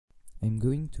I'm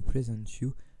going to present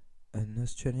you an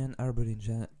Australian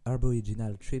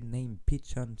aboriginal tribe named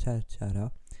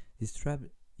Pitjantjatjara. This tribe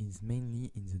is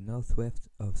mainly in the northwest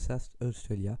of South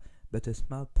Australia, but a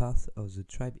small part of the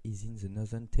tribe is in the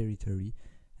Northern Territory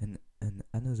and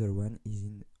another one is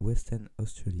in Western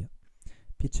Australia.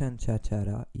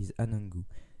 Pitjantjatjara is Anangu.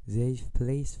 They have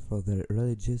place for their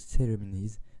religious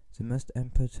ceremonies. The most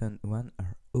important one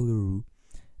are Uluru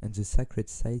and the sacred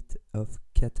site of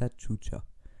Katachucha.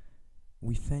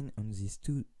 We find on these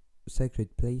two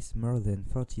sacred places more than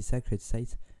 40 sacred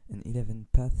sites and 11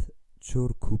 paths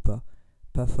Churkupa,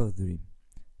 path of the dream.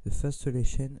 The first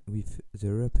relation with the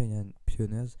European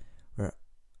pioneers were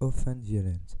often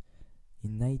violent.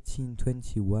 In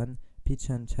 1921,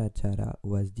 Pitjantjatjara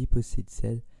was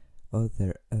deposited of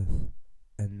their earth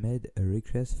and made a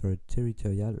request for a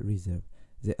territorial reserve.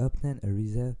 They obtained a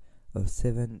reserve of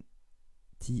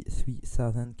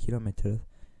 73,000 kilometers.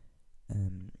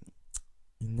 In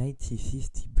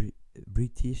 1950,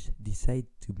 British decided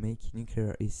to make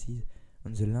nuclear essays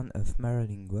on the land of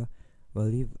Maralingua where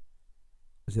live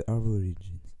the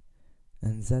Aborigines,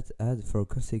 and that had for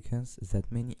consequence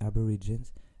that many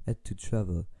Aborigines had to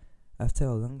travel. After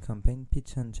a long campaign,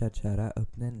 Pitjantjatjara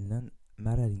obtained land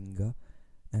Maralingua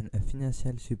and a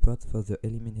financial support for the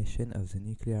elimination of the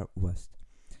nuclear waste.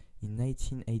 In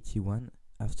 1981,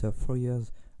 after 4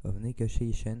 years of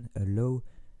negotiation, a law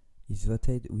is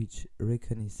voted which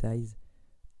recognizes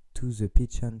to the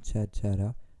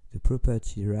Pitjantjatjara the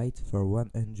property right for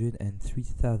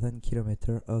 103,000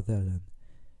 kilometers of their land.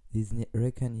 This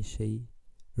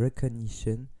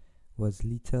recognition was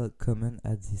little common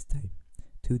at this time.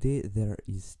 Today there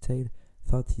is still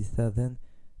 40,000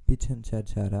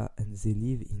 Pitjantjatjara and they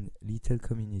live in little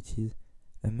communities.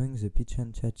 Among the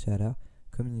Pitjantjatjara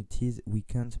communities we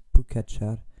count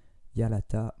Pukachar,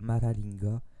 Yalata,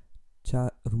 Maralingua,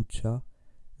 Charucha,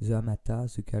 the Amata,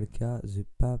 the Kalka, the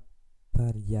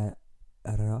Paparyara,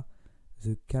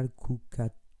 the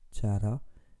Kalkukachara,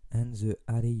 and the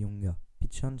Areyunga.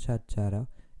 Pitjantjatjara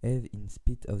have, in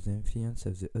spite of the influence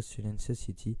of the Australian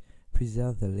society,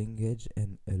 preserved their language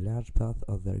and a large part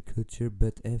of their culture,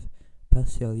 but have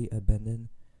partially abandoned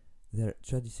their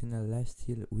traditional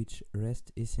lifestyle, which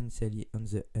rests essentially on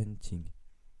the hunting.